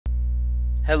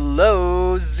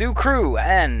Hello, Zoo Crew,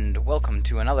 and welcome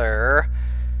to another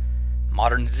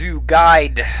Modern Zoo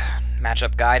Guide,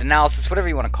 matchup guide, analysis, whatever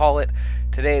you want to call it.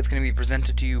 Today it's going to be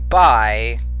presented to you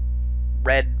by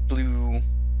Red, Blue,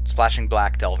 Splashing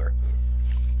Black Delver.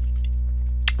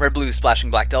 Red, Blue, Splashing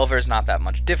Black Delver is not that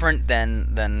much different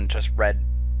than just Red,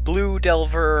 Blue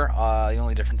Delver. The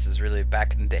only difference is really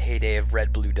back in the heyday of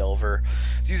Red, Blue Delver,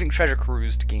 it's using Treasure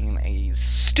Cruise to gain a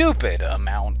stupid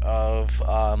amount of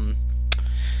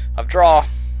draw,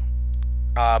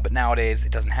 but nowadays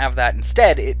it doesn't have that.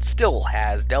 Instead, it still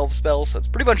has delve spells, so it's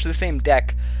pretty much the same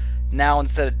deck. Now,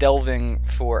 instead of delving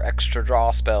for extra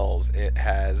draw spells, it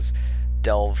has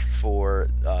delve for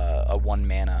a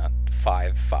 1-mana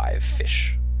 5/5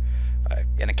 fish,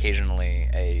 and occasionally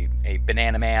a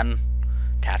banana man,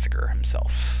 Tassiger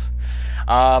himself.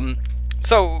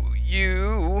 So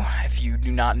if you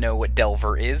do not know what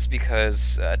Delver is,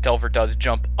 because Delver does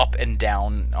jump up and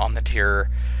down on the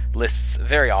tier lists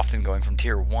very often, going from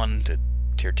tier 1 to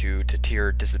tier 2 to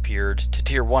tier disappeared to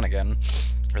tier 1 again,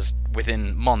 just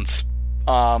within months.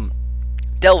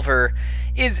 Delver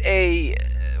is a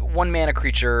 1-mana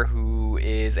creature who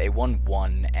is a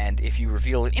 1/1, and if you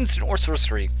reveal an instant or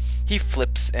sorcery, he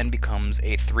flips and becomes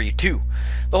a 3/2.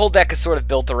 The whole deck is sort of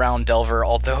built around Delver,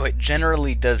 although it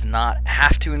generally does not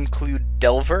have to include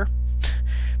Delver,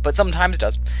 but sometimes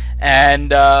does.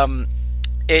 And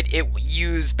it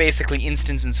uses basically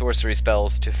instants and sorcery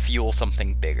spells to fuel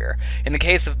something bigger. In the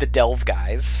case of the Delve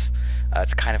guys,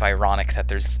 it's kind of ironic that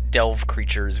there's Delve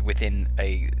creatures within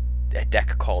a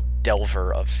deck called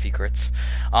Delver of Secrets.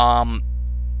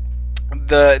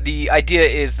 The idea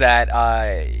is that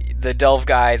the Delve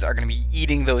guys are going to be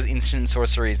eating those instant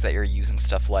sorceries that you're using,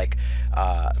 stuff like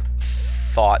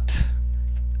Thought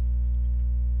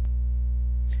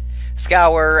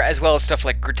Scour, as well as stuff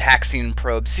like Grataxian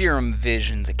Probe, Serum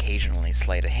Visions, occasionally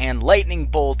Sleight of Hand, Lightning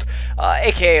Bolt,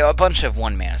 aka a bunch of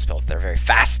 1-mana spells that are very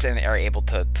fast and are able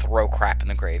to throw crap in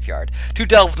the graveyard, to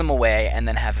delve them away and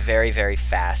then have a very, very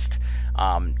fast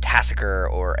Tassiger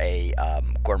or a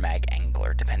Gormag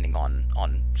Angler, depending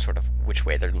on sort of which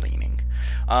way they're leaning.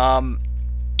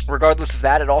 Regardless of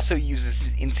that, it also uses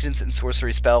instants and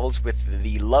sorcery spells with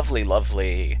the lovely,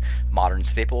 lovely modern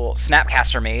staple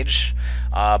Snapcaster Mage,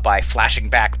 by flashing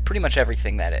back pretty much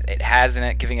everything that it has in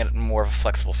it, giving it more of a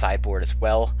flexible sideboard as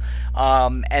well.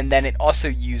 And then it also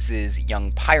uses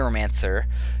Young Pyromancer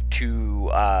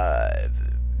to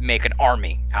make an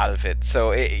army out of it.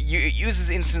 So it uses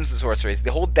instants and sorceries.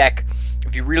 The whole deck,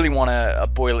 if you really want to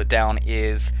boil it down,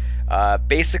 is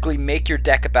basically make your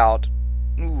deck about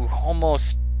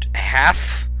almost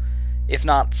half, if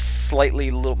not slightly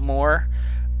a little more,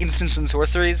 instants and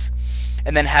sorceries,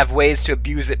 and then have ways to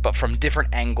abuse it, but from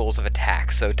different angles of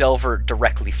attack. So Delver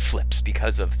directly flips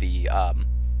because of the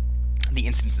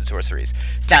instants and sorceries.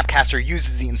 Snapcaster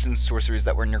uses the instants and sorceries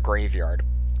that were in your graveyard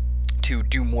to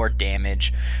do more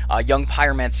damage. Young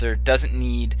Pyromancer doesn't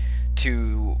need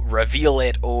to reveal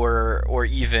it or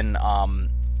even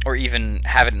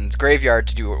have it in its graveyard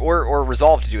to do, or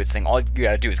resolve to do its thing. All you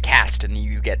gotta do is cast, and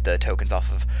you get the tokens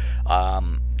off of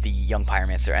the Young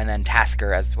Pyromancer. And then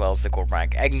Tassiger, as well as the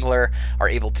Gormag Angler, are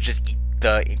able to just eat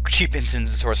the cheap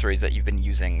instants and sorceries that you've been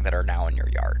using that are now in your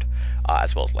yard,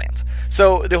 as well as lands.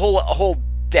 So the whole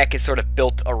deck is sort of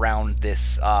built around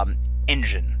this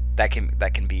engine that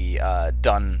can be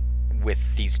done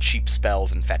with these cheap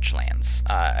spells and fetch lands,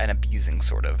 and abusing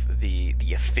sort of the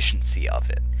efficiency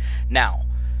of it. Now,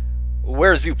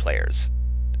 we're Zoo players.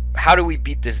 How do we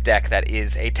beat this deck that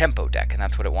is a tempo deck? And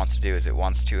that's what it wants to do, is it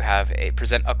wants to have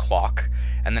present a clock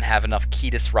and then have enough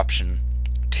key disruption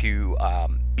to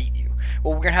beat you.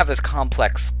 Well, we're going to have this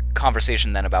complex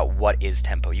conversation then about what is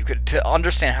tempo. To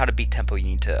understand how to beat tempo, you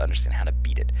need to understand how to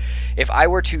beat it. If I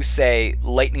were to say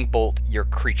Lightning Bolt your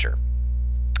creature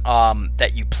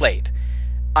that you played,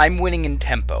 I'm winning in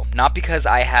tempo, not because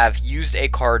I have used a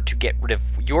card to get rid of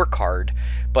your card,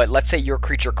 but let's say your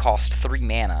creature cost 3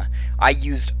 mana. I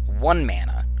used 1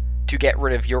 mana to get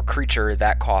rid of your creature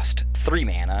that cost 3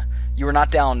 mana. You are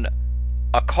not down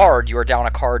a card, you are down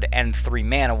a card and 3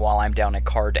 mana, while I'm down a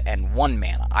card and 1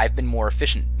 mana. I've been more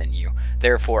efficient than you,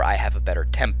 therefore I have a better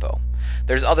tempo.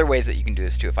 There's other ways that you can do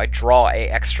this too. If I draw a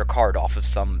extra card off of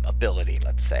some ability,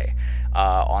 let's say,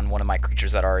 on one of my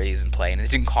creatures that already is in play, and it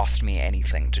didn't cost me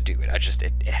anything to do it,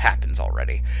 it happens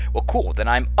already. Well, cool, then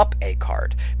I'm up a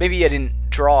card. Maybe I didn't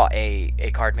draw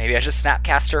a card, maybe I just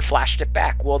Snapcaster flashed it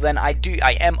back. Well, then I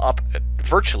am up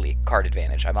virtually card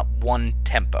advantage. I'm up 1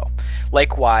 tempo.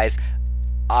 Likewise,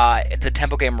 the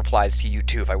tempo game applies to you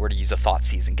too. If I were to use a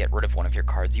Thoughtseize and get rid of one of your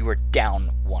cards, you are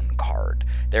down 1 card.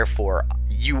 Therefore,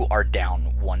 you are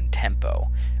down 1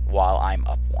 tempo, while I'm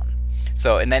up 1.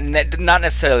 So, and then not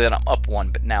necessarily that I'm up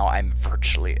 1, but now I'm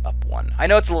virtually up 1. I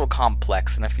know it's a little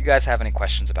complex, and if you guys have any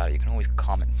questions about it, you can always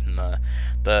comment in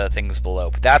the things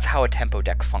below. But that's how a tempo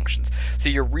deck functions. So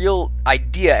your real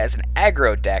idea as an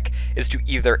aggro deck is to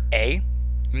either A,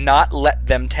 not let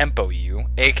them tempo you,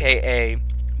 aka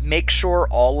make sure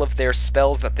all of their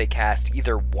spells that they cast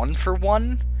either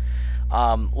 1-for-1,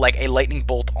 like a lightning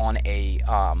bolt on a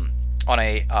Wild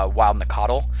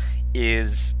Nacatl,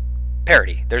 is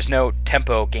parity. There's no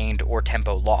tempo gained or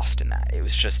tempo lost in that. It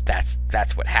was just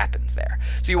that's what happens there.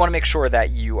 So you want to make sure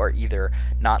that you are either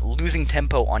not losing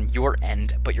tempo on your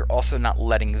end, but you're also not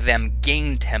letting them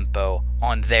gain tempo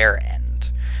on their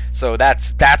end. So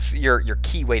that's your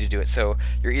key way to do it. So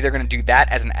you're either going to do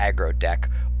that as an aggro deck,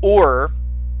 or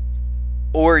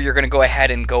you're going to go ahead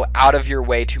and go out of your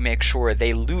way to make sure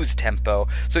they lose tempo.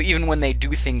 So even when they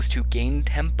do things to gain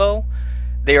tempo,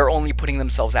 they are only putting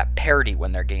themselves at parity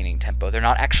when they're gaining tempo. They're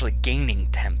not actually gaining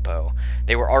tempo.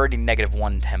 They were already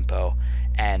 -1 tempo,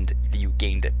 and you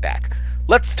gained it back.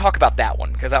 Let's talk about that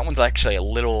one, because that one's actually a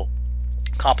little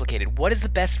complicated. What is the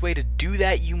best way to do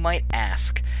that, you might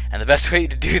ask? And the best way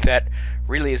to do that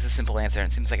really is a simple answer,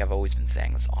 and it seems like I've always been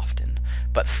saying this often.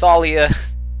 But Thalia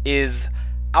is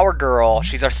our girl.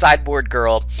 She's our sideboard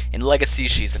girl. In Legacy,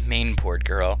 she's a main board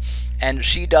girl, and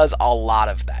she does a lot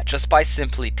of that just by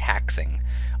simply taxing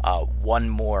 1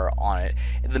 more on it.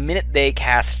 The minute they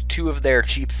cast 2 of their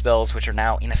cheap spells, which are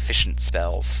now inefficient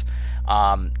spells,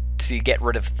 to get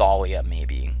rid of Thalia,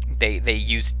 maybe they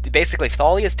use basically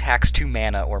Thalia's tax 2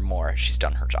 mana or more. She's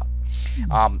done her job,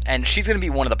 and she's going to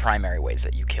be one of the primary ways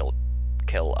that you kill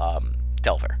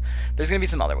Delver. There's going to be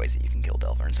some other ways that you can kill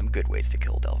Delver, and some good ways to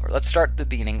kill Delver. Let's start at the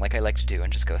beginning, like I like to do,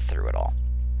 and just go through it all.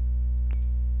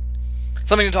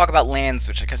 Something to talk about lands,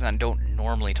 which because I don't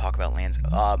normally talk about lands.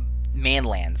 Man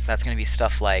lands. That's going to be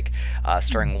stuff like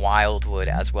Stirring Wildwood,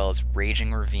 as well as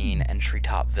Raging Ravine and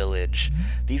Treetop Village.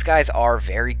 These guys are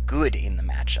very good in the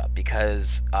matchup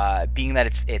because being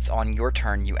that it's on your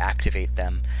turn, you activate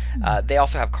them. They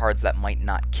also have cards that might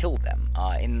not kill them.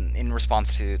 In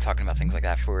response to talking about things like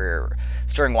that, for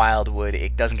Stirring Wildwood,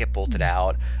 it doesn't get bolted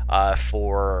out.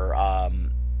 For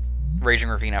Raging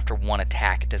Ravine, after 1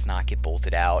 attack, it does not get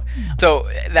bolted out. So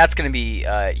that's going to be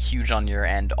huge on your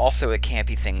end. Also, it can't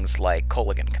be things like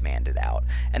Kolaghan commanded out,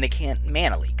 and they can't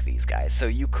mana leak these guys. So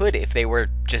you could, if they were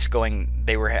just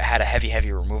had a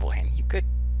heavy removal hand, you could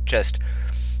just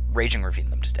Raging Ravine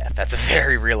them to death. That's a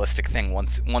very realistic thing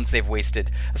once they've wasted,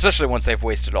 especially once they've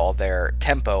wasted all their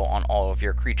tempo on all of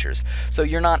your creatures. So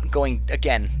you're not going,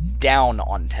 again, down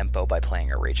on tempo by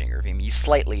playing a Raging Ravine. You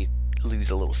slightly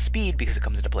lose a little speed because it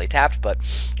comes into play tapped, but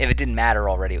if it didn't matter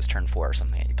already, it was turn 4 or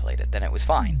something and you played it, then it was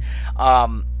fine.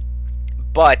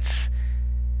 But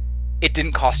it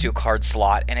didn't cost you a card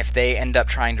slot, and if they end up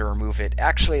trying to remove it,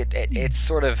 actually it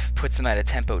sort of puts them at a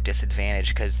tempo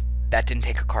disadvantage because that didn't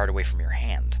take a card away from your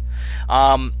hand.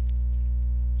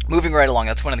 Moving right along,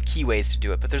 that's one of the key ways to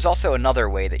do it, but there's also another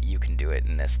way that you can do it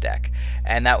in this deck,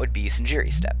 and that would be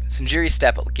Sinjiri Step. Sinjiri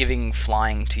Step, giving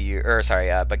flying to your,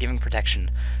 by giving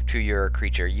protection to your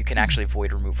creature, you can actually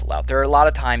void removal out. There are a lot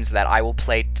of times that I will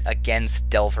play against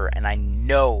Delver, and I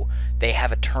know they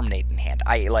have a Terminate in hand.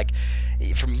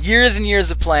 From years and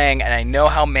years of playing, and I know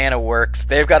how mana works,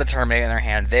 they've got a Terminate in their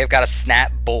hand, they've got a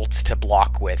Snap Bolts to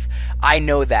block with. I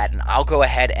know that, and I'll go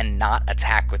ahead and not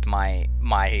attack with my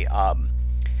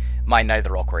Knight of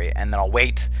the Reliquary, and then I'll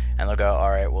wait, and they'll go,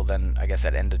 alright, well then, I guess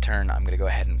at end of turn, I'm going to go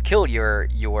ahead and kill your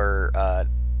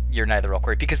Knight of the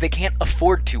Reliquary, because they can't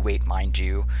afford to wait, mind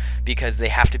you, because they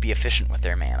have to be efficient with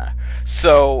their mana.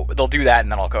 So they'll do that,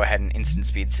 and then I'll go ahead and instant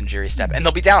speed Sinjiri Step, and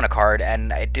they'll be down a card,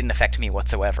 and it didn't affect me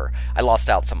whatsoever. I lost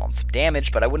out some on some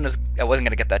damage, but I wasn't going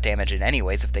to get that damage in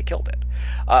anyways if they killed it.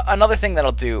 Another thing that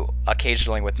I'll do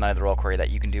occasionally with Knight of the Reliquary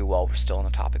that you can do while we're still on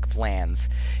the topic of lands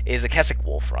is a Kessig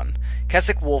Wolf Run.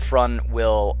 Kessig Wolf Run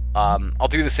will, I'll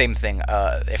do the same thing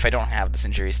if I don't have the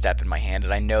Sinjiri Step in my hand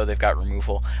and I know they've got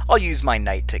removal, I'll use my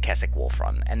Knight to Kessig Wolf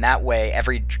Run, and that way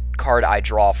every card I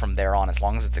draw from there on, as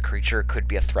long as it's a creature, could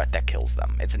be a threat that kills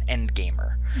them. It's an end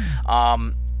gamer.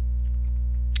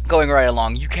 Going right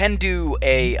along, you can do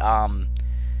a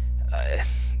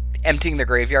emptying the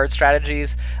graveyard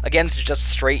strategies against just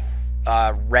straight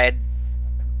red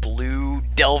blue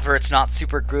Delver. It's not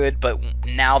super good, but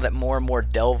now that more and more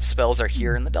Delve spells are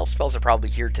here, and the Delve spells are probably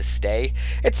here to stay,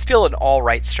 it's still an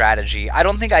alright strategy. I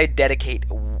don't think I'd dedicate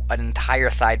an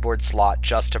entire sideboard slot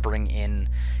just to bring in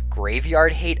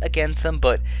graveyard hate against them,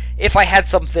 but if I had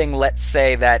something, let's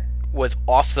say, that was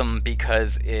awesome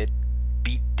because it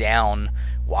beat down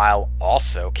while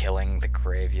also killing the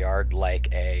graveyard,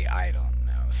 like a, I don't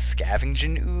know,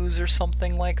 Scavenging Ooze or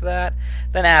something like that,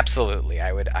 then absolutely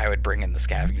I would bring in the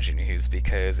Scavenging Ooze,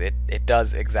 because it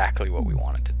does exactly what we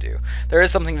want it to do. There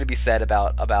is something to be said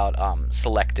about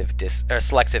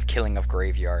selective killing of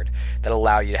Graveyard that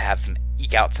allow you to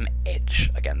eke out some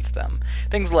edge against them.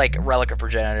 Things like Relic of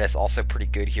Progenitus also pretty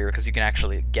good here, because you can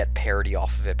actually get parity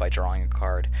off of it by drawing a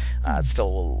card. It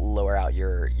still will lower out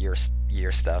your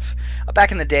stuff.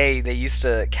 Back in the day, they used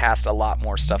to cast a lot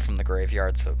more stuff from the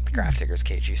graveyard, so the Grafdigger's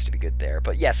Cage used to be good there.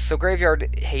 But yes, so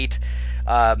Graveyard Hate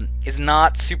is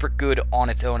not super good on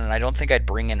its own, and I don't think I'd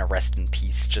bring in a Rest in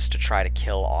Peace just to try to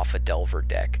kill off a Delver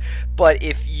deck. But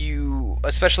if you,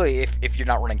 especially if you're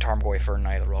not running Tarmogoyf or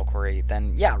Night of the Reliquary,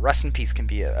 then yeah, Rest in Peace can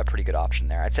be a pretty good option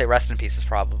there. I'd say Rest in Peace is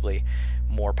probably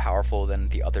more powerful than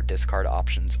the other discard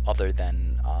options, other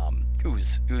than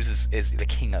Ooze. Ooze is the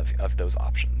king of those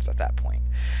options at that point.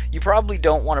 You probably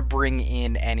don't want to bring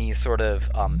in any sort of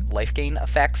life gain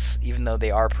effects, even though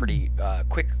they are pretty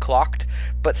quick clocked,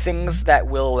 but things that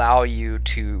will allow you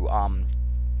to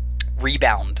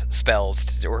rebound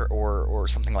spells or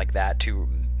something like that, to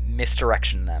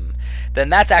misdirection them, then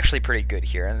that's actually pretty good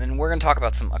here. And then we're going to talk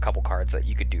about a couple cards that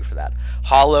you could do for that.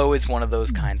 Hollow is one of those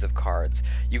kinds of cards.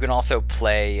 You can also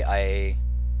play a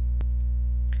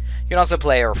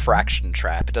Refraction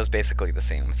Trap. It does basically the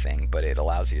same thing, but it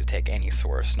allows you to take any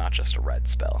source, not just a red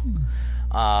spell.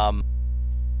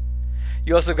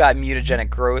 You also got Mutagenic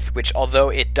Growth, which, although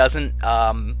it doesn't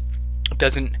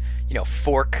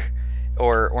fork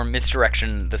or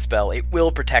misdirection the spell, it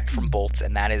will protect from bolts,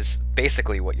 and that is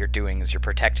basically what you're doing, is you're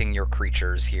protecting your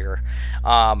creatures here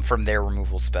from their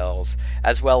removal spells,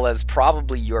 as well as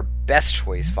probably your best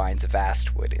choice, Vines of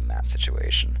Vastwood, in that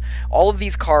situation. All of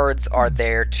these cards are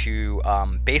there to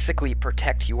basically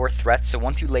protect your threats, so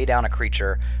once you lay down a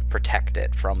creature, protect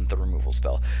it from the removal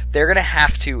spell. They're going to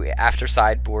have to, after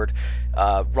sideboard,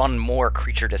 run more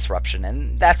creature disruption,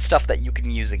 and that's stuff that you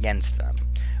can use against them.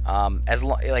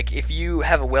 Like if you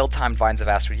have a well-timed Vines of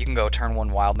Vastwood, you can go turn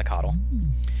 1 Wild Nacatl,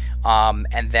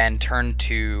 and then turn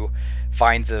 2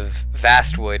 Vines of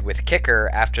Vastwood with Kicker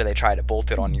after they try to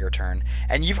bolt it on your turn,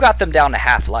 and you've got them down to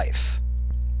half life.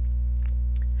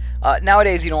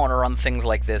 Nowadays, you don't want to run things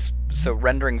like this, so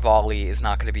Rendering Volley is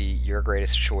not going to be your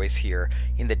greatest choice here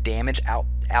in the damage out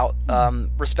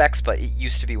respects, but it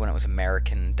used to be, when it was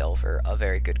American Delver, a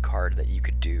very good card that you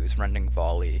could do is Rendering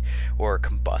Volley or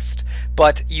Combust.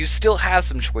 But you still have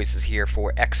some choices here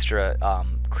for extra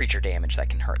creature damage that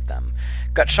can hurt them.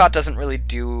 Gut Shot doesn't really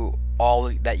do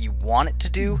all that you want it to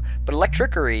do, but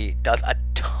Electrickery does a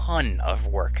ton of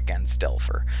work against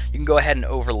Delver. You can go ahead and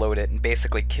overload it and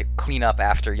basically clean up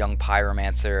after Young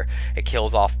Pyromancer. It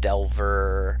kills off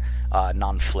Delver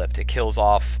non-flipped. It kills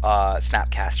off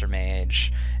Snapcaster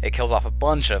Mage. It kills off a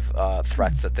bunch of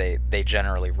threats that they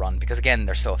generally run, because again,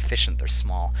 they're so efficient, they're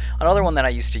small. Another one that I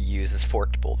used to use is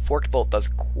Forked Bolt. Forked Bolt does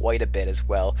quite a bit as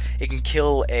well. It can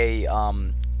kill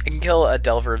a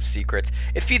Delver of Secrets.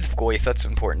 It feeds Goyf, that's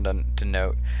important to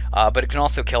note. But it can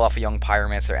also kill off a Young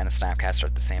Pyromancer and a Snapcaster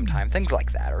at the same time. Things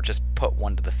like that, or just put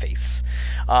one to the face.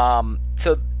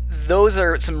 So those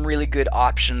are some really good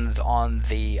options on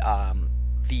the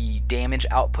damage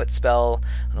output spell.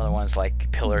 Another one is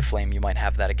like Pillar Flame. You might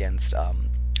have that against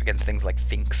things like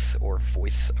Finks or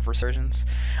Voice of Resurgence.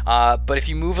 But if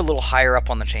you move a little higher up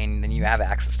on the chain, then you have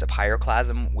access to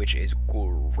Pyroclasm, which is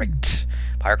great.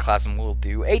 Pyroclasm will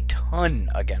do a ton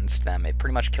against them. It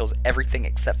pretty much kills everything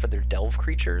except for their Delve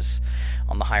creatures.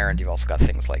 On the higher end, you've also got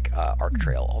things like Arc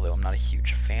Trail, although I'm not a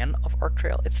huge fan of Arc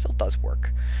Trail. It still does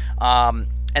work.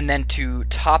 And then to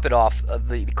top it off,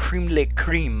 the creme de la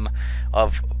creme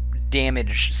of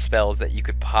damage spells that you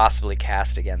could possibly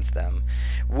cast against them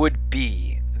would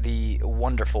be the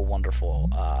wonderful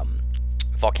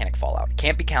Volcanic Fallout.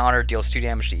 Can't be countered, deals 2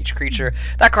 damage to each creature.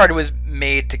 That card was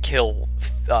made to kill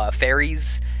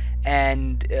fairies,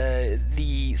 and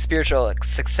the spiritual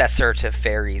successor to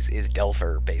fairies is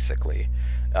Delver, basically.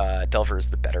 Delver is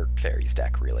the better fairies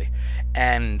deck, really.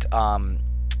 And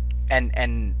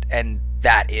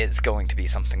that is going to be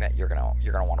something that you're gonna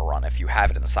want to run if you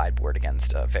have it in the sideboard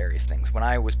against various things. When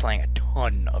I was playing a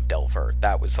ton of Delver,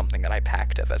 that was something that I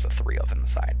packed up as a 3 of in the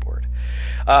sideboard.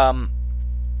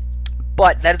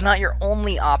 But that is not your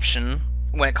only option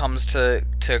when it comes to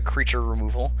creature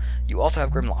removal. You also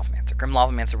have Grim Lavamancer. Grim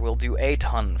Lavamancer will do a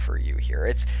ton for you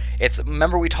here.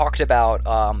 Remember we talked about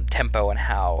tempo and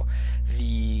how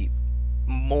the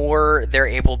more they're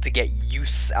able to get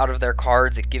use out of their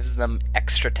cards, it gives them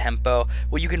extra tempo.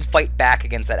 Well, you can fight back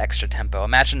against that extra tempo.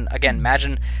 Imagine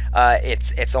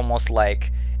it's almost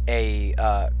like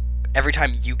every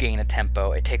time you gain a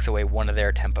tempo, it takes away one of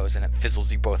their tempos and it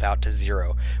fizzles you both out to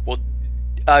 0. Well,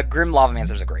 Grim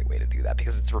Lavamancer is a great way to do that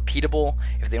because it's repeatable.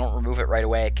 If they don't remove it right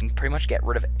away, it can pretty much get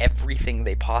rid of everything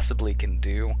they possibly can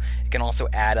do. It can also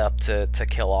add up to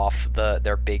kill off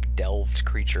their big delved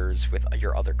creatures with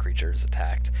your other creatures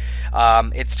attacked.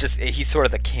 It's just, he's sort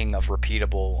of the king of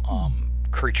repeatable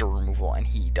creature removal, and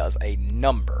he does a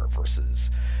number versus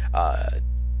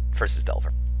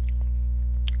Delver.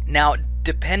 Now,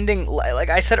 depending, like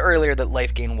I said earlier that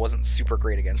life gain wasn't super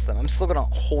great against them, I'm still going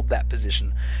to hold that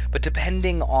position, but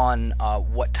depending on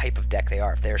what type of deck they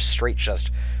are, if they're straight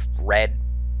just red,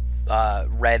 let's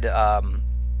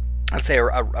say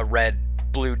a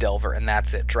red-blue Delver, and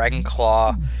that's it, Dragon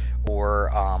Claw or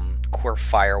Core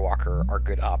Firewalker are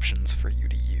good options for you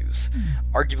to use.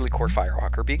 Arguably Core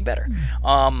Firewalker being better.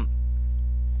 And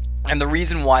the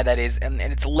reason why that is, and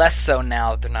it's less so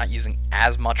now that they're not using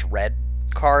as much red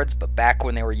cards, but back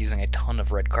when they were using a ton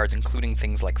of red cards, including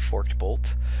things like Forked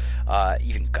Bolt,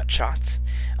 even Gut Shots,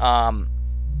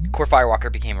 Core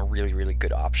Firewalker became a really, really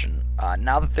good option.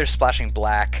 Now that they're splashing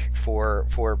black for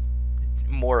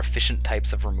more efficient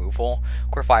types of removal,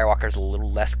 Core Firewalker is a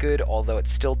little less good, although it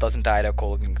still doesn't die to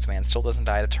Kolaghan's Command, still doesn't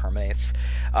die to Terminates.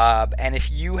 And if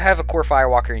you have a Core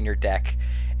Firewalker in your deck,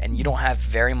 and you don't have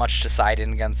very much to side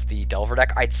in against the Delver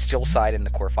deck, I'd still side in the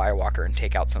Core Firewalker and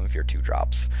take out some of your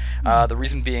 2-drops. The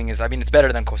reason being is, I mean, it's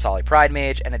better than Kosali Pride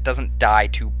Mage, and it doesn't die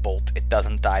to Bolt, it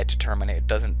doesn't die to Terminate, it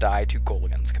doesn't die to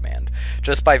Kolaghan's Command.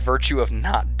 Just by virtue of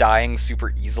not dying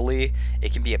super easily,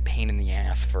 it can be a pain in the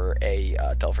ass for a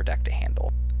Delver deck to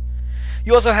handle.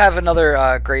 You also have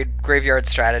another graveyard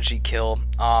strategy kill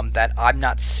that I'm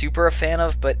not super a fan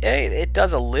of, but it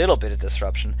does a little bit of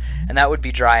disruption, and that would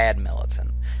be Dryad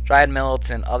Militant. Dryad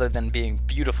Militant, other than being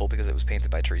beautiful because it was painted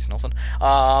by Therese Nilsson,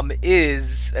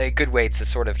 is a good way to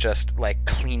sort of just like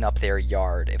clean up their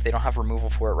yard. If they don't have removal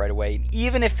for it right away,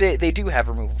 even if they do have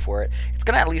removal for it, it's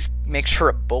going to at least make sure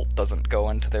a Bolt doesn't go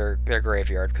into their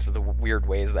graveyard because of the weird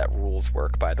ways that rules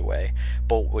work, by the way.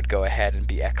 Bolt would go ahead and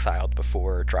be exiled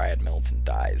before Dryad Militant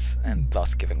dies, and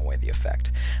thus giving away the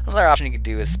effect. Another option you could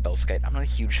do is Spellskite. I'm not a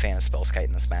huge fan of Spellskite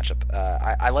in this matchup.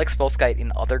 I like Spellskite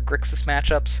in other Grixis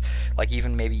matchups, like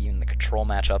maybe even the Control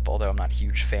matchup, although I'm not a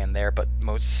huge fan there, but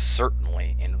most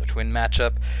certainly in the Twin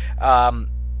matchup.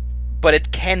 But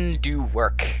it can do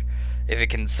work if it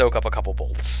can soak up a couple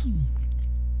bolts.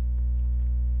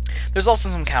 There's also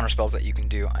some counterspells that you can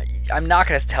do. I'm not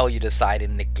going to tell you to side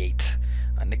in Negate.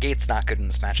 Negate's not good in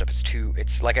this matchup.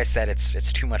 It's like I said,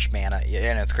 it's too much mana.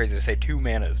 Yeah, and it's crazy to say 2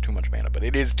 mana is too much mana, but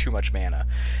it is too much mana.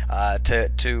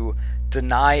 To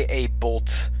deny a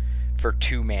Bolt for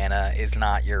 2 mana is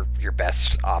not your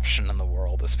best option in the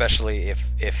world, especially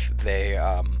if they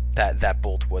that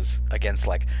Bolt was against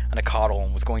like an Acatl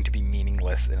and was going to be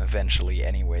meaningless and eventually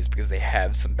anyways because they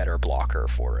have some better blocker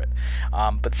for it.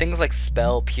 But things like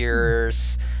Spell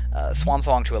Pierce, Swan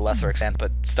Song to a lesser extent,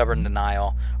 but Stubborn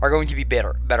Denial are going to be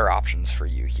better options for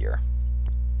you here.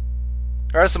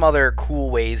 There are some other cool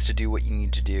ways to do what you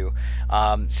need to do.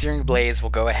 Searing Blaze will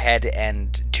go ahead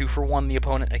and 2-for-1 the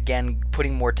opponent, again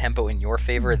putting more tempo in your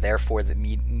favor, therefore them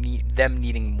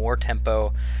needing more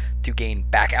tempo to gain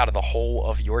back out of the hole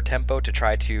of your tempo to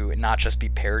try to not just be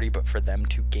parity, but for them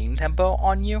to gain tempo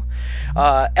on you.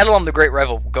 Eidolon the Great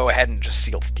Revel will go ahead and just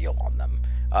seal the deal on them.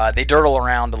 They dirtle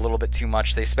around a little bit too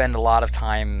much. They spend a lot of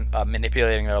time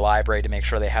manipulating their library to make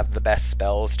sure they have the best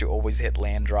spells to always hit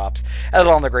land drops.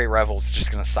 Eidolon the Great Revel is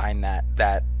just going to sign that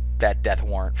death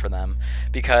warrant for them,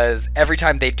 because every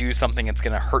time they do something, it's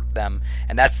going to hurt them,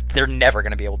 and they're never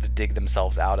going to be able to dig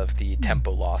themselves out of the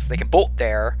tempo loss. They can Bolt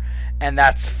there, and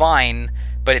that's fine,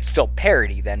 but it's still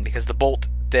parity then, because the Bolt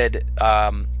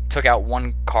took out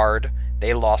 1 card.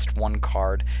 They lost 1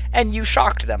 card, and you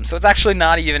shocked them, so it's actually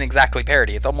not even exactly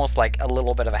parity. It's almost like a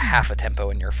little bit of a half a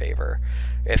tempo in your favor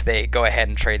if they go ahead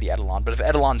and trade the Eidolon, but if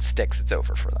Eidolon sticks, it's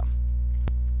over for them.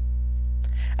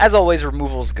 As always,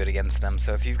 removal is good against them,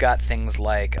 so if you've got things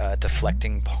like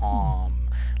Deflecting Palm,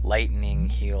 Lightning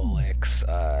Helix,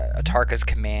 Atarka's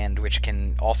Command, which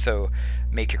can also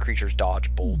make your creatures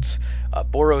dodge Bolt,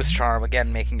 Boros Charm,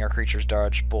 again making your creatures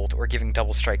dodge Bolt, or giving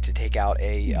Double Strike to take out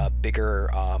a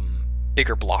bigger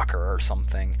blocker or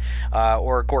something,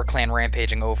 or Gore Clan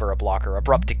rampaging over a blocker,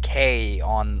 Abrupt Decay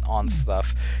on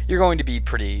stuff, you're going to be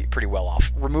pretty well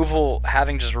off.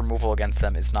 Having just removal against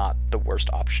them is not the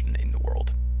worst option in the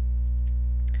world.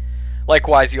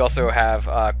 Likewise, you also have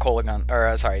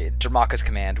Dermaka's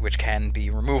Command, which can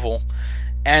be removal,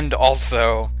 and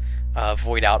also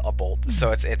void out a Bolt.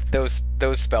 So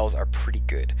those spells are pretty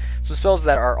good. Some spells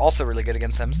that are also really good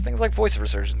against them is things like Voice of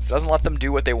Resurgence. It doesn't let them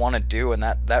do what they want to do, and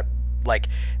that like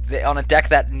on a deck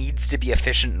that needs to be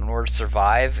efficient in order to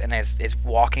survive, and is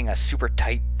walking a super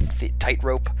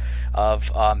tightrope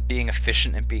of being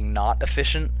efficient and being not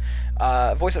efficient.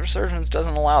 Voice of Resurgence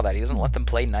doesn't allow that. He doesn't let them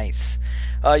play nice.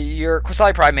 Your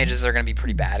Qasali Pride Mages are going to be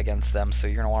pretty bad against them, so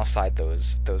you're going to want to side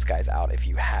those guys out if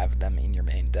you have them in your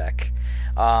main deck.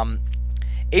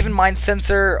 Aven Mind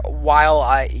Sensor,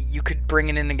 while you could bring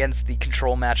it in against the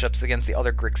control matchups, against the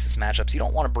other Grixis matchups, you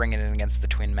don't want to bring it in against the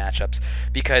twin matchups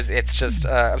because it's just,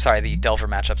 I'm sorry, the Delver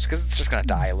matchups, because it's just going to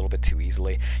die a little bit too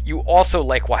easily. You also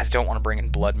likewise don't want to bring in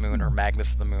Blood Moon or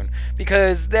Magnus of the Moon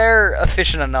because they're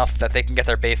efficient enough that they can get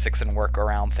their basics and work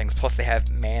around things. Plus they have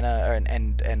mana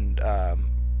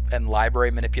and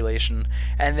library manipulation,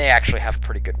 and they actually have a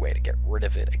pretty good way to get rid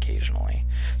of it occasionally.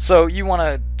 So you want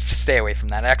to stay away from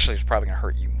that. Actually, it's probably going to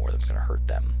hurt you more than it's going to hurt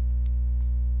them.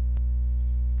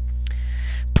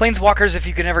 Planeswalkers, if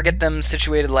you can ever get them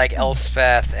situated like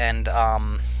Elspeth and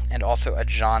also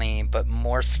Ajani, but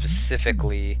more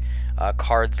specifically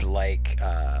cards like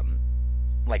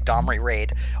Domri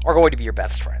Raid are going to be your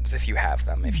best friends if you have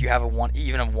them. If you have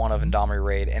even a one of Domri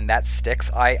Raid and that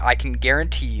sticks, I can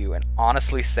guarantee you and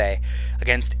honestly say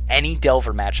against any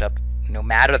Delver matchup, no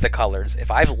matter the colors, if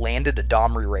I've landed a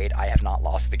Domri Raid, I have not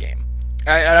lost the game.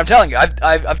 And I'm telling you,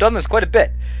 I've done this quite a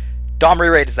bit.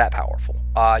 Domri Raid is that powerful.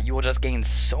 You will just gain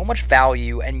so much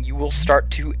value, and you will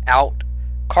start to out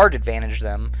card advantage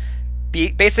them,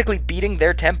 basically beating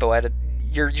their tempo at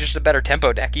you're just a better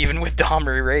tempo deck, even with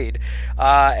Domri Raid.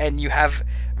 And you have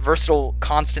versatile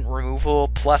constant removal,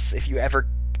 plus if you ever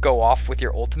go off with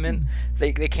your ultimate,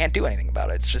 they can't do anything about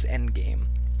it. It's just end game.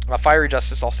 Fiery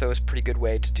Justice also is a pretty good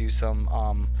way to do some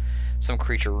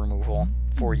creature removal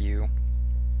for you.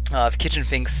 Kitchen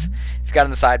Finks, if you got on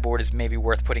the sideboard, is maybe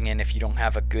worth putting in if you don't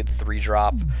have a good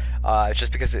 3-drop,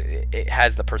 just because it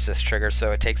has the persist trigger,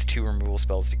 so it takes 2 removal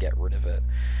spells to get rid of it.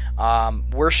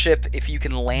 Worship, if you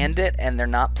can land it and they're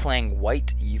not playing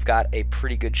white, you've got a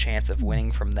pretty good chance of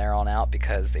winning from there on out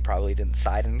because they probably didn't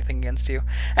side anything against you.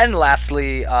 And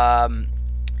lastly, you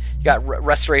got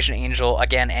Restoration Angel.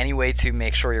 Again, any way to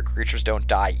make sure your creatures don't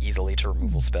die easily to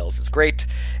removal spells is great.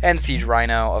 And Siege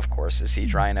Rhino, of course, is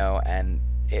Siege Rhino, and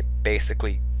it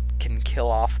basically can kill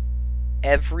off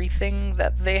everything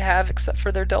that they have except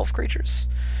for their Delve creatures.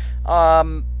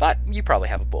 But you probably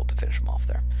have a bolt to finish them off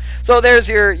there. So there's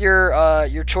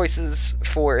your choices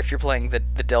for if you're playing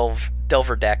the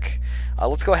Delver deck.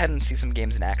 Let's go ahead and see some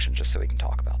games in action just so we can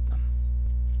talk about them.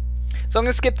 So I'm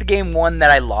gonna skip the game 1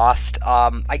 that I lost.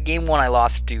 Game 1 I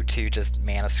lost due to just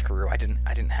mana screw. I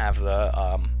didn't have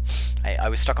the I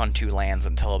was stuck on 2 lands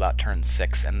until about turn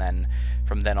 6, and then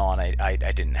from then on I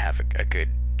didn't have a good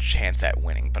chance at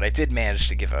winning, but I did manage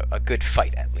to give a good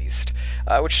fight at least,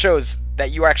 which shows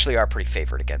that you actually are pretty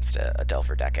favored against a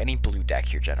Delver deck. Any blue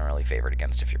deck you're generally favored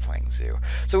against if you're playing Zoo.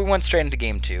 So we went straight into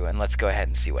game 2, and let's go ahead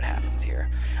and see what happens here.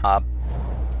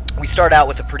 We start out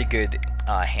with a pretty good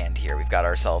hand here. We've got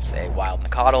ourselves a Wild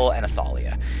Nicodle and a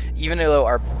Thalia. Even though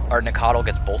our Nicodle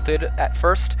gets bolted at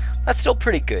first, that's still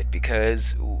pretty good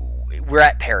because we're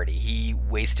at parity. He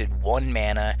wasted 1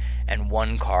 mana and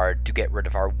 1 card to get rid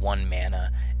of our 1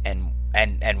 mana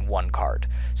and 1 card.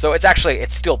 So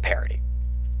it's still parity.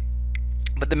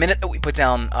 But the minute that we put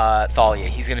down Thalia,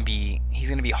 he's gonna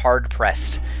be hard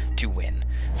pressed to win.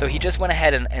 So he just went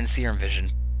ahead and Serum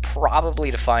Vision,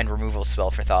 probably to find removal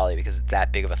spell for Thalia because it's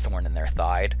that big of a thorn in their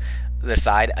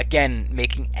side. Again,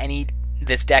 making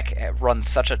this deck runs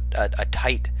such a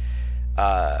tight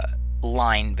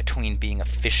line between being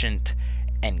efficient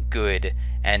and good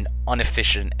and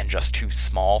inefficient and just too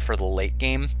small for the late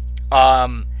game.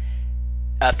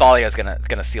 Thalia is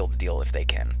gonna seal the deal if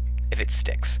it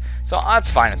sticks. So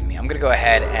that's fine with me. I'm gonna go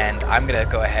ahead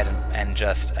and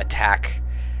just attack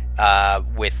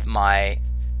with my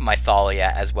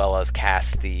Thalia, as well as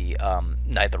cast the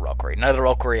Neither Reliquary. Neither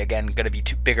Reliquary, again, going to be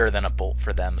too bigger than a bolt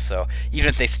for them, so even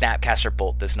if they Snapcaster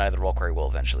Bolt, this Neither Reliquary will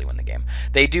eventually win the game.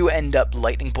 They do end up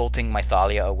Lightning Bolting my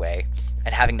Thalia away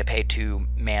and having to pay 2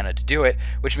 mana to do it,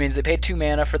 which means they paid 2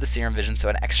 mana for the Serum Vision, so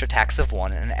an extra tax of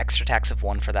 1, and an extra tax of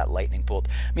 1 for that Lightning Bolt,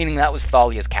 meaning that was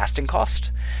Thalia's casting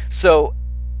cost. So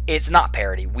it's not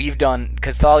parity. We've done,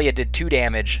 because Thalia did 2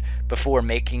 damage before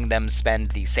making them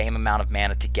spend the same amount of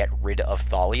mana to get rid of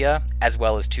Thalia, as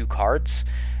well as 2 cards.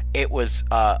 It was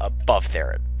above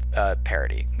their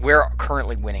parity. We're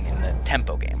currently winning in the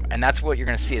tempo game, and that's what you're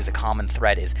going to see as a common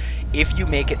thread is if you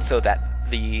make it so that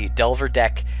the Delver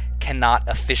deck cannot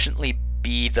efficiently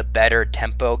be the better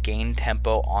tempo, gain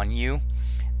tempo on you,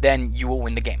 then you will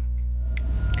win the game.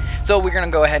 So we're going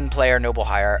to go ahead and play our Noble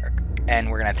Hierarch and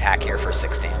we're going to attack here for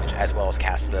 6 damage, as well as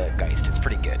cast the Geist. It's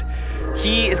pretty good.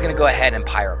 He is going to go ahead and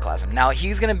Pyroclasm. Now,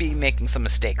 he's going to be making some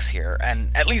mistakes here, and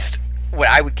at least what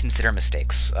I would consider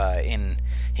mistakes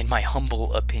in my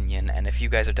humble opinion, and if you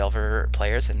guys are Delver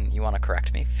players and you want to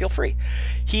correct me, feel free.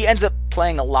 He ends up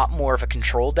playing a lot more of a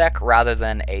control deck rather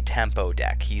than a tempo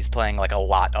deck. He's playing like a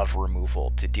lot of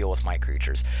removal to deal with my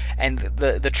creatures. And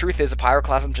the truth is, a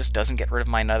Pyroclasm just doesn't get rid of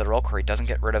my Night of the Reliquary, doesn't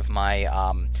get rid of my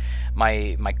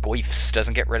my Goyfs,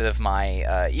 doesn't get rid of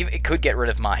my it could get rid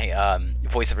of my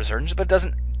Voice of Resurgence, but it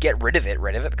doesn't get rid of it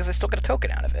because I still get a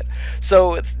token out of it.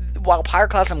 So while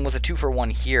Pyroclasm was a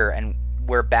 2-for-1 here, and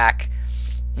we're back,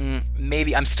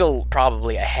 maybe I'm still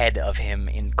probably ahead of him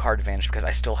in card advantage because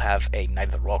I still have a Knight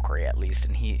of the Reliquary at least,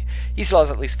 and he still has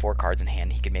at least 4 cards in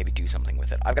hand. He could maybe do something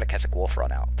with it. I've got a Keswick Wolf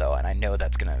run out though, and I know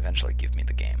that's going to eventually give me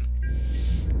the game.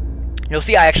 You'll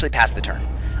see I actually passed the turn.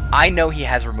 I know he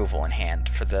has removal in hand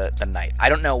for the Knight. I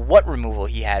don't know what removal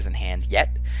he has in hand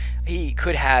yet. He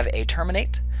could have a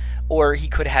Terminate, or he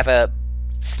could have a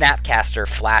Snapcaster,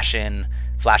 flash in,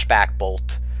 flashback,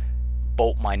 bolt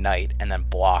my Knight, and then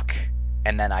block,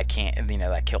 and then I can't, you know,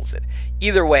 that kills it.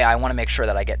 Either way, I want to make sure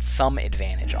that I get some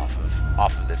advantage off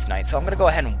of this Knight. So I'm going to go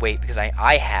ahead and wait because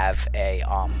I have a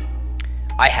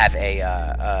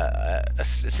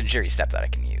Sinjiri step that I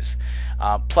can use.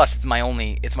 Plus, it's my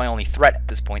only threat at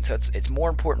this point, so it's more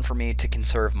important for me to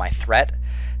conserve my threat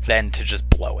than to just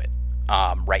blow it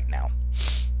right now.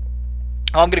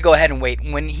 I'm going to go ahead and wait.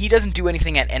 When he doesn't do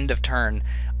anything at end of turn,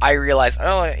 I realize,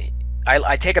 oh,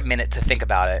 I take a minute to think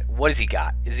about it. What has he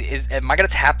got? Am I going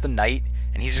to tap the Knight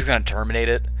and he's just going to terminate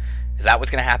it? Is that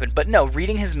what's going to happen? But no,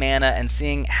 reading his mana and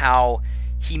seeing how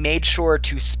he made sure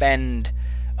to spend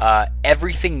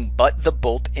everything but the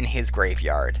bolt in his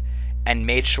graveyard, and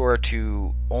made sure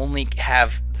to only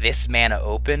have this mana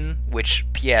open, which,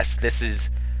 P.S., this is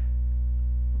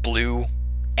blue,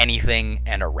 anything,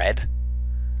 and a red.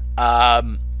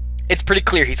 It's pretty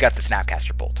clear he's got the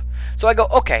Snapcaster Bolt. So I go,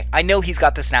 okay, I know he's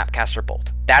got the Snapcaster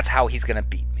Bolt. That's how he's going to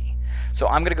beat me. So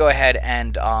I'm going to go ahead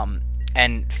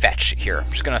and fetch here.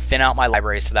 I'm just going to thin out my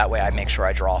library so that way I make sure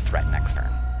I draw a threat next turn.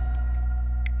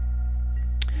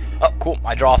 Oh, cool.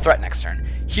 I draw a threat next turn.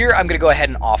 Here, I'm going to go ahead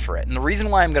and offer it. And the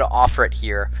reason why I'm going to offer it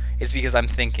here is because I'm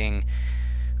thinking,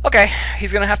 okay,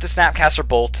 he's going to have to Snapcaster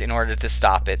Bolt in order to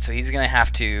stop it. So he's going to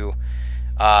have to...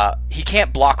 he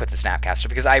can't block with the Snapcaster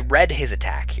because I read his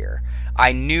attack here.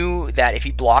 I knew that if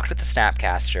he blocked with the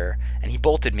Snapcaster and he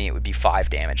bolted me, it would be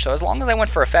 5 damage. So as long as I went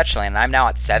for a fetch land and I'm now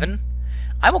at 7,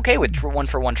 I'm okay with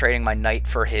 1-for-1 trading my Knight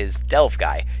for his Delve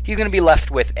guy. He's going to be left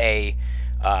with a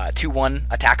 2-1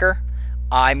 attacker.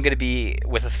 I'm going to be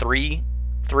with a 3,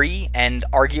 and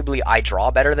arguably I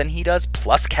draw better than he does,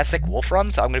 plus Keswick Wolf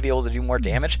Run, so I'm going to be able to do more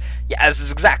damage. Yeah, this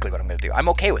is exactly what I'm going to do. I'm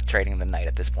okay with trading the Knight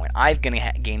at this point. I'm going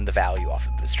to gain the value off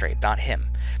of this trade, not him.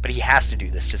 But he has to do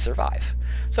this to survive.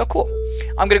 So cool.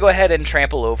 I'm going to go ahead and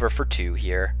trample over for 2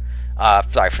 here.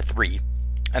 Sorry, for 3.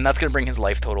 And that's going to bring his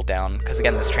life total down, because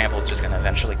again, this trample is just going to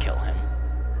eventually kill him.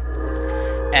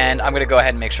 And I'm going to go ahead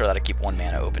and make sure that I keep 1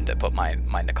 mana open to put my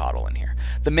Nicodle in here.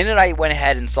 The minute I went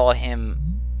ahead and saw him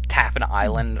tap an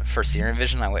island for Serum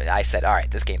Vision, I said,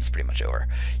 alright, this game's pretty much over.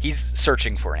 He's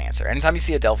searching for an answer. Anytime you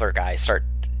see a Delver guy start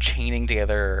chaining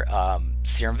together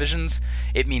Serum Visions,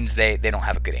 it means they don't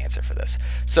have a good answer for this.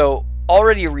 So,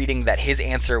 already reading that his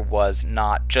answer was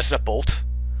not just a bolt,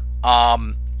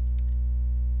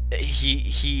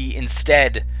 he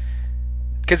instead...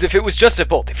 Because if it was just a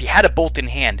bolt, if he had a bolt in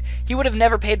hand, he would have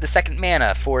never paid the 2nd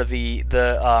mana for the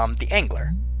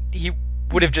Angler. He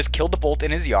would have just killed the bolt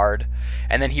in his yard,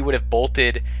 and then he would have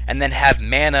bolted, and then have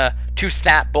mana to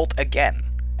snap bolt again.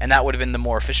 And that would have been the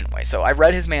more efficient way. So I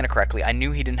read his mana correctly. I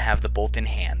knew he didn't have the bolt in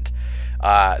hand.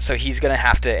 So he's gonna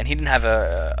have to, and he didn't have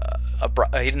a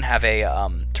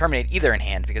Terminate either in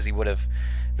hand, because he would have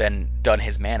then done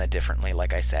his mana differently,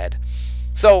 like I said.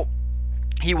 So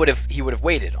he would have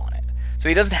waited on it. So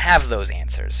he doesn't have those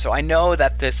answers. So I know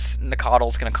that this Nicodle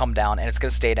is going to come down, and it's going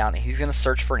to stay down, and he's going to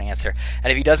search for an answer. And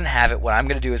if he doesn't have it, what I'm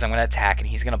going to do is I'm going to attack, and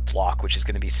he's going to block, which is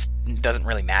going to be, doesn't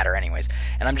really matter anyways.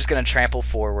 And I'm just going to trample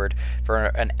forward for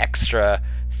an extra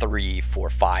 3, 4,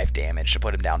 5 damage to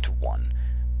put him down to 1.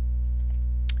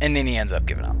 And then he ends up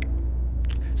giving up.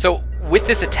 So with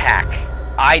this attack,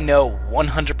 I know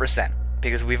 100%,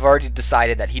 because we've already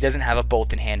decided that he doesn't have a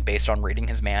bolt in hand based on reading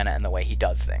his mana and the way he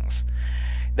does things,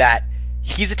 that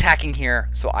he's attacking here,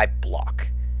 so I block.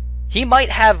 He might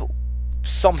have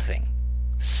something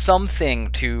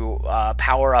to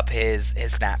power up his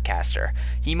Snapcaster.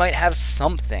 He might have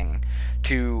something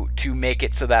to make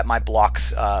it so that my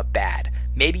block's bad.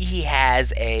 Maybe he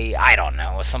has a, I don't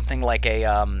know, something like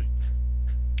a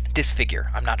Disfigure,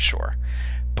 I'm not sure.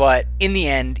 But in the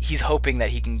end, he's hoping that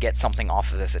he can get something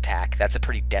off of this attack. That's a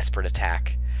pretty desperate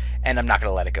attack, and I'm not going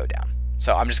to let it go down.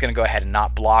 So I'm just going to go ahead and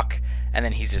not block, and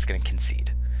then he's just going to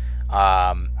concede.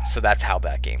 So that's how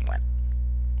that game went.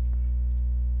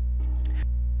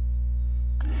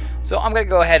 So I'm going to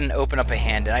go ahead and open up a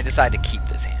hand, and I decide to keep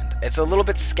this hand. It's a little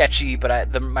bit sketchy,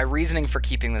 but my reasoning for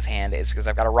keeping this hand is because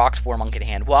I've got a Rock Spore Monk in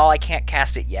hand. While I can't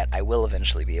cast it yet, I will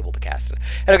eventually be able to cast it.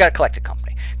 And I've got a Collected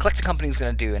Company. Collected Company is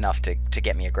going to do enough to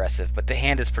get me aggressive, but the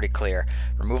hand is pretty clear.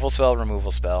 Removal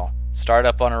spell, start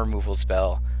up on a removal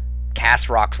spell, cast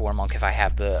Rock Spore Monk if I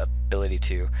have the ability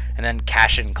to, and then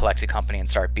cash in Collected Company and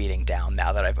start beating down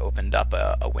now that I've opened up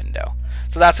a window.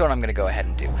 So that's what I'm going to go ahead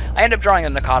and do. I end up drawing a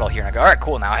Nakatl here, and I go, alright,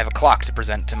 cool, now I have a clock to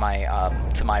present to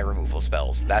my removal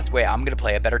spells. That's the way I'm going to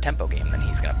play a better tempo game than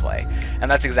he's going to play.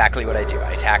 And that's exactly what I do.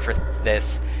 I attack for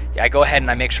this. I go ahead and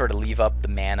I make sure to leave up the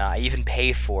mana. I even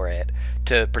pay for it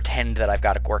to pretend that I've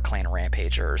got a Gorklan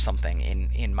Rampager or something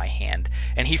in my hand.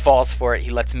 And he falls for it.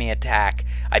 He lets me attack.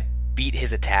 I beat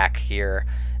his attack here,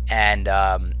 and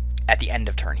at the end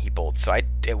of turn he bolts. So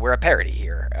we're a parity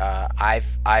here.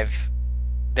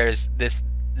 This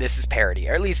is parity,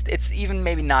 or at least it's even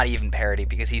maybe not even parity,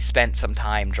 because he spent some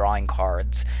time drawing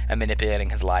cards and manipulating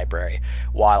his library,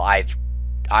 while I've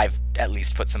at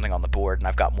least put something on the board and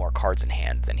I've got more cards in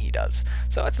hand than he does.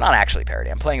 So it's not actually parity.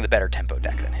 I'm playing the better tempo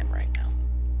deck than him right now.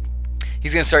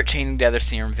 He's going to start chaining together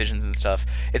Serum Visions and stuff.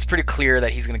 It's pretty clear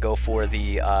that he's going to go for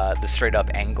the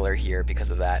straight-up Angler here because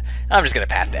of that. And I'm just going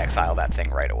to Path to Exile that thing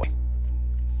right away.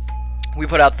 We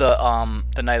put out the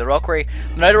Knight of the Reliquary.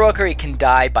 The Knight of the Reliquary can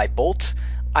die by Bolt.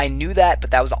 I knew that,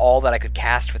 but that was all that I could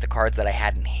cast with the cards that I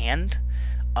had in hand,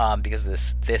 because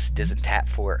this doesn't tap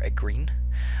for a green.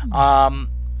 But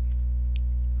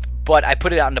I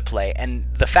put it out into play, and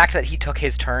the fact that he took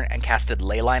his turn and casted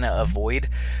Leyline of Void,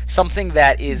 something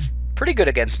that is pretty good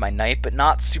against my Knight, but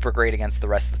not super great against the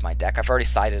rest of my deck. I've already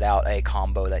sided out a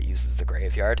combo that uses the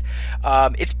Graveyard.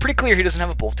 It's pretty clear he doesn't have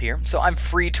a Bolt here, so I'm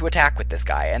free to attack with this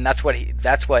guy, and that's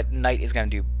what Knight is going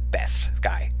to do best.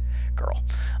 Girl.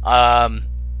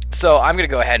 So I'm going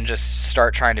to go ahead and just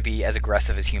start trying to be as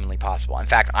aggressive as humanly possible. In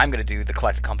fact, I'm going to do the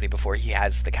Collected Company before he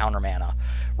has the counter mana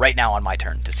right now on my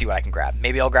turn to see what I can grab.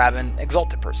 Maybe I'll grab an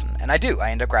Exalted Person, and I do.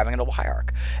 I end up grabbing a Noble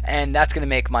Hierarch. And that's going to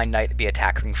make my Knight be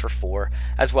attacking for 4,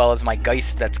 as well as my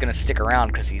Geist that's going to stick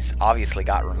around because he's obviously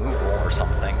got removal or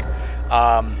something.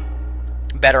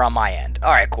 Better on my end.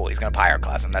 Alright, cool. He's going to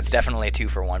Pyroclasm. That's definitely a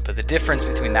 2-for-1, but the difference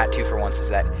between that 2-for-1s is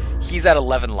that he's at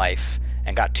 11 life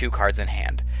and got 2 cards in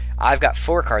hand. I've got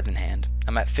 4 cards in hand,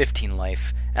 I'm at 15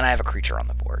 life, and I have a creature on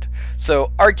the board.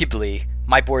 So, arguably,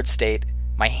 my board state,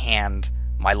 my hand,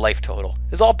 my life total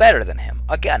is all better than him.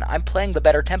 Again, I'm playing the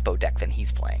better tempo deck than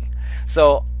he's playing.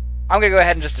 So, I'm going to go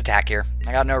ahead and just attack here.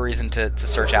 I got no reason to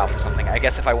search out for something. I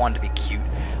guess if I wanted to be cute,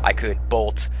 I could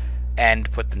bolt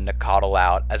and put the Nakatl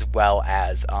out, as well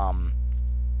as,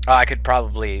 I could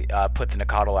probably put the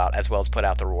Nakatl out as well as put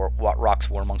out the Rock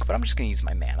Spore Monk, but I'm just going to use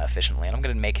my mana efficiently, and I'm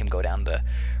going to make him go down to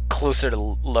closer to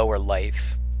lower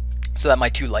life so that my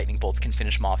 2 Lightning Bolts can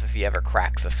finish him off if he ever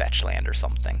cracks a fetch land or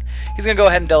something. He's going to go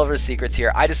ahead and Delver his Secrets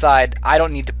here. I decide I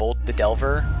don't need to bolt the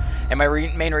Delver, and my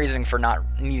main reasoning for not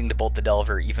needing to bolt the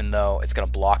Delver, even though it's going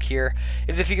to block here,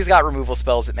 is if he's got removal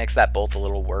spells, it makes that bolt a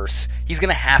little worse. He's going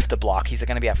to have to block. He's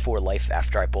going to be at 4 life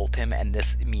after I bolt him, and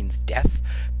this means death.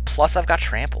 Plus, I've got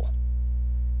Trample.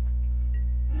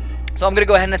 So I'm going to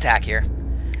go ahead and attack here,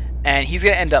 and he's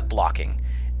going to end up blocking.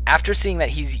 After seeing that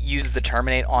he's used the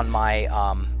Terminate on my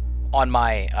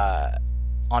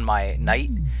Knight,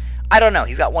 I don't know.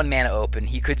 He's got 1 mana open.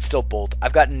 He could still bolt.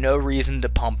 I've got no reason to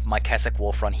pump my Kessek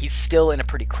Wolf Run. He's still in a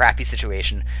pretty crappy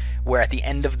situation where at the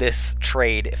end of this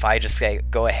trade, if I just say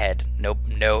go ahead,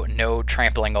 no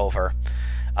trampling over.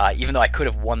 Even though I could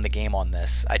have won the game on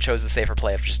this, I chose the safer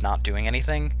play of just not doing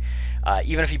anything.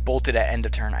 Even if he bolted at end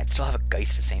of turn, I'd still have a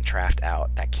Geist of St. Traft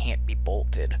out. That can't be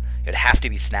bolted. It would have to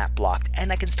be snap blocked,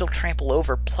 and I can still trample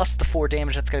over, plus the 4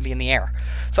 damage that's going to be in the air.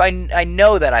 So I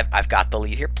know that I've got the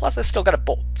lead here, plus I've still got a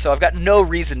bolt. So I've got no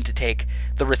reason to take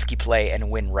the risky play and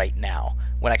win right now,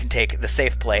 when I can take the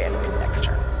safe play and win next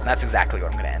turn. And that's exactly what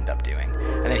I'm going to end up doing.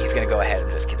 And then he's going to go ahead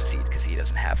and just concede because he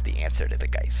doesn't have the answer to the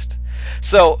Geist.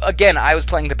 So again, I was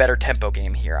playing the better tempo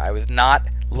game here. I was not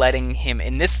letting him,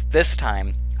 in this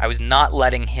time, I was not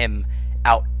letting him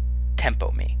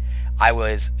out-tempo me. I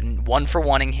was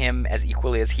 1-for-1ing him as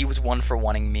equally as he was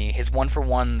 1-for-1ing me. His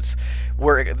 1-for-1s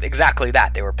were exactly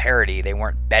that. They were parity. They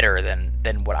weren't better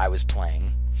than what I was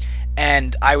playing.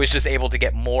 And I was just able to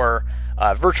get more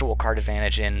virtual card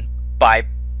advantage in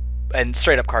and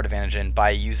straight-up card advantage in by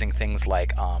using things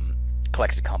like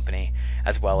Collected Company,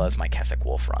 as well as my Kessig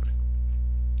Wolf run.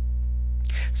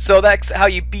 So that's how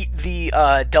you beat the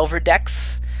Delver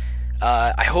decks.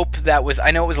 I hope that was...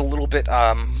 I know it was a little bit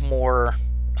more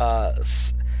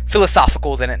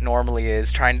philosophical than it normally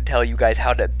is, trying to tell you guys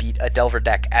how to beat a Delver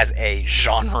deck as a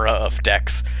genre of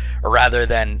decks, rather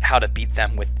than how to beat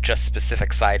them with just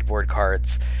specific sideboard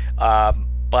cards.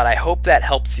 But I hope that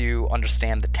helps you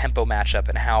understand the tempo matchup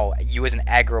and how you as an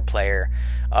aggro player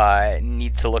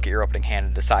need to look at your opening hand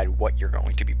and decide what you're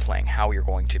going to be playing, how you're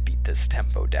going to beat this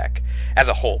tempo deck as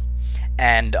a whole,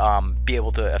 and be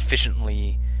able to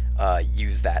efficiently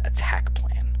use that attack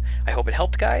plan. I hope it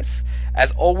helped, guys.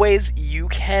 As always, you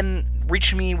can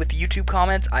reach me with the YouTube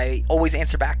comments. I always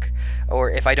answer back, or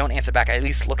if I don't answer back, I at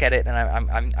least look at it, and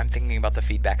I'm thinking about the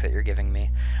feedback that you're giving me.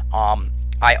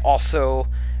 I also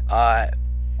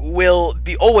will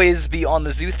always be on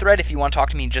the Zoo thread if you want to talk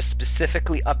to me just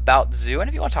specifically about Zoo, and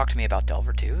if you want to talk to me about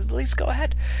Delver too, please go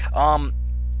ahead.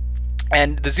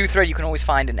 And the Zoo thread you can always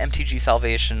find in MTG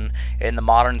Salvation in the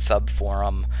Modern sub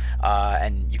forum,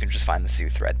 and you can just find the Zoo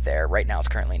thread there. Right now it's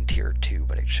currently in Tier 2,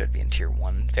 but it should be in Tier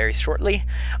 1 very shortly.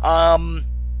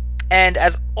 And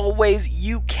as always,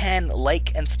 you can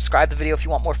like and subscribe to the video if you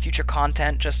want more future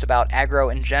content just about aggro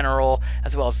in general,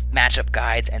 as well as matchup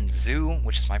guides and Zoo,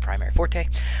 which is my primary forte.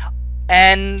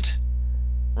 And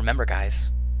remember, guys,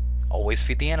 always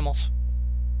feed the animals.